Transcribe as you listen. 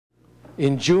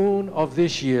in June of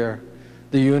this year,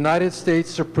 the United States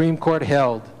Supreme Court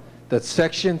held that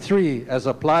Section 3, as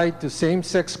applied to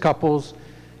same-sex couples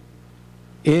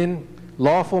in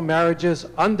lawful marriages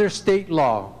under state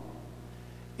law,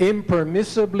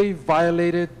 impermissibly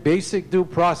violated basic due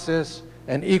process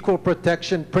and equal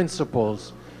protection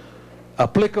principles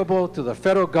applicable to the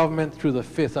federal government through the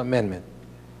Fifth Amendment.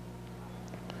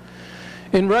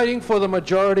 In writing for the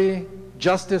majority,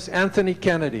 Justice Anthony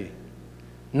Kennedy,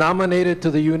 nominated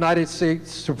to the United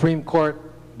States Supreme Court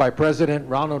by President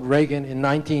Ronald Reagan in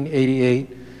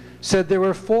 1988, said there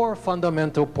were 4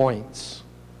 fundamental points.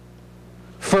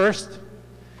 First,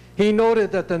 he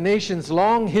noted that the nation's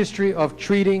long history of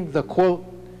treating the, quote,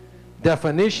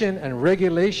 definition and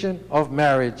regulation of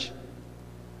marriage,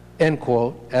 end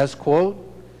quote, as, quote,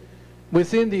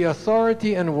 within the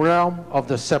authority and realm of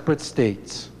the separate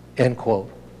states, end quote.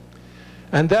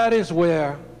 And that is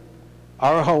where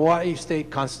our Hawaii State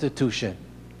Constitution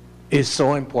is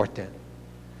so important,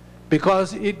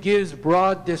 because it gives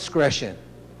broad discretion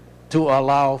to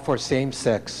allow for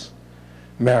same-sex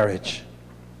marriage.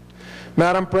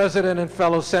 Madam President and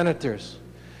fellow senators,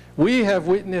 we have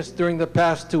witnessed during the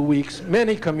past 2 weeks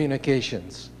many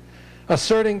communications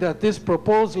asserting that this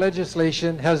proposed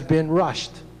legislation has been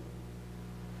rushed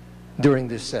during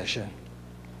this session.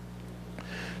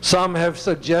 Some have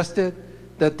suggested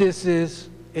that this is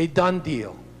a done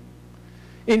deal,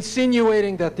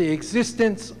 insinuating that the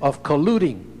existence of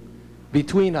colluding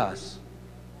between us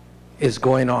is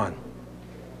going on.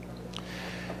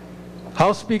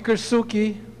 House Speaker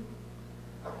Suki,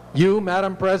 you,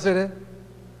 Madam President,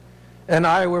 and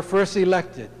I were first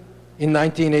elected in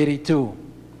 1982.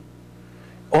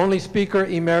 Only Speaker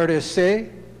Emeritus Say,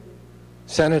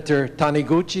 Senator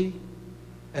Taniguchi,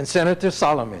 and Senator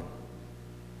Solomon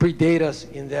predate us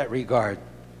in that regard.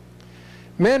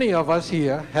 Many of us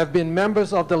here have been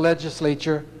members of the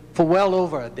legislature for well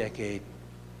over a decade.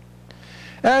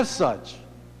 As such,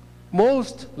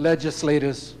 most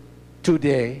legislators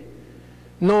today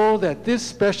know that this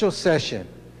special session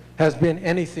has been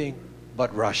anything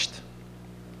but rushed.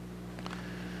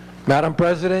 Madam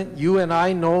President, you and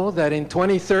I know that in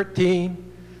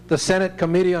 2013, the Senate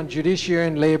Committee on Judiciary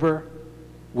and Labor,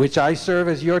 which I serve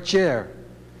as your chair,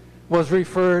 was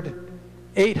referred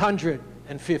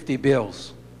 850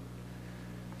 bills.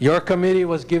 Your committee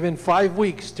was given 5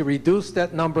 weeks to reduce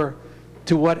that number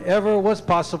to whatever was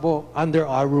possible under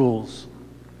our rules.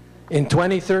 In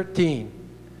 2013,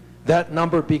 that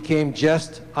number became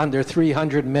just under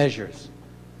 300 measures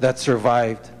that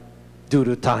survived due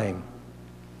to time.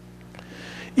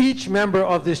 Each member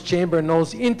of this chamber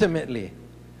knows intimately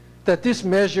that this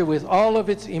measure, with all of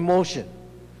its emotion,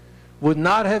 would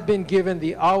not have been given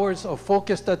the hours of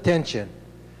focused attention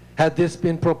had this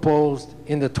been proposed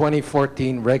in the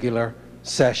 2014 regular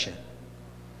session.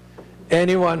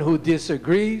 Anyone who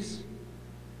disagrees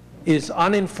is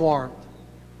uninformed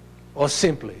or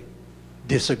simply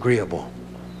disagreeable.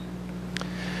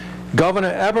 Governor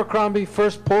Abercrombie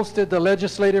first posted the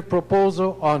legislative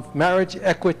proposal on marriage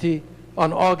equity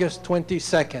on August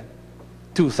 22nd,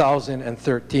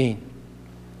 2013.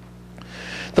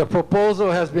 The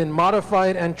proposal has been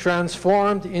modified and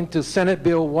transformed into Senate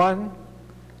Bill 1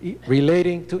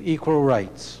 relating to equal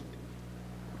rights.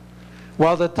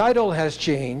 While the title has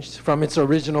changed from its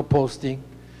original posting,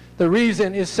 the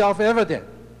reason is self-evident,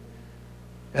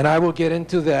 and I will get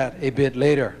into that a bit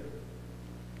later.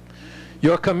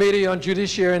 Your Committee on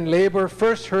Judiciary and Labor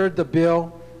first heard the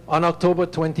bill on October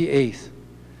 28th,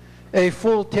 a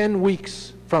full 10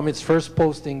 weeks from its first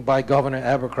posting by Governor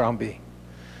Abercrombie.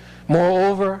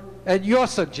 Moreover, at your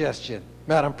suggestion,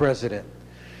 Madam President,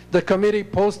 the committee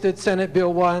posted Senate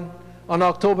Bill 1 on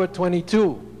October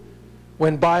 22,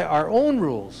 when by our own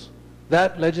rules,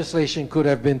 that legislation could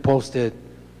have been posted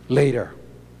later.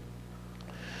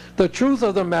 The truth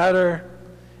of the matter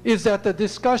is that the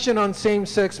discussion on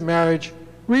same-sex marriage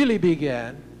really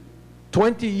began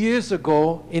 20 years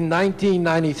ago in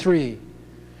 1993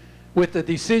 with the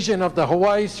decision of the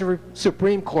Hawaii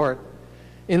Supreme Court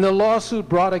in the lawsuit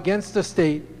brought against the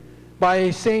state by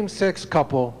a same-sex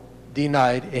couple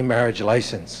denied a marriage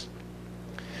license.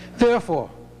 Therefore,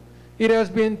 it has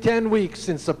been 10 weeks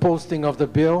since the posting of the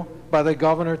bill by the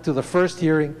governor to the first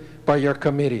hearing by your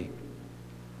committee,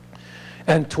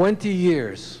 and 20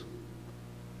 years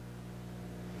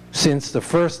since the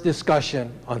first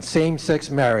discussion on same-sex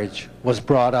marriage was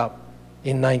brought up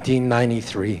in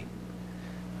 1993.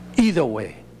 Either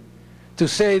way, to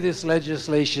say this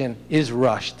legislation is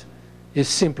rushed is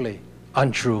simply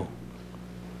untrue.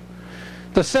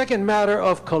 The second matter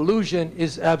of collusion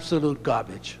is absolute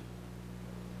garbage.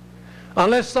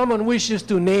 Unless someone wishes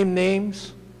to name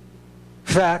names,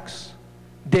 facts,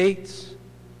 dates,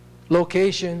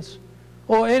 locations,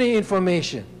 or any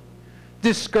information,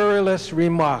 this scurrilous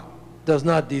remark does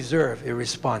not deserve a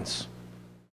response.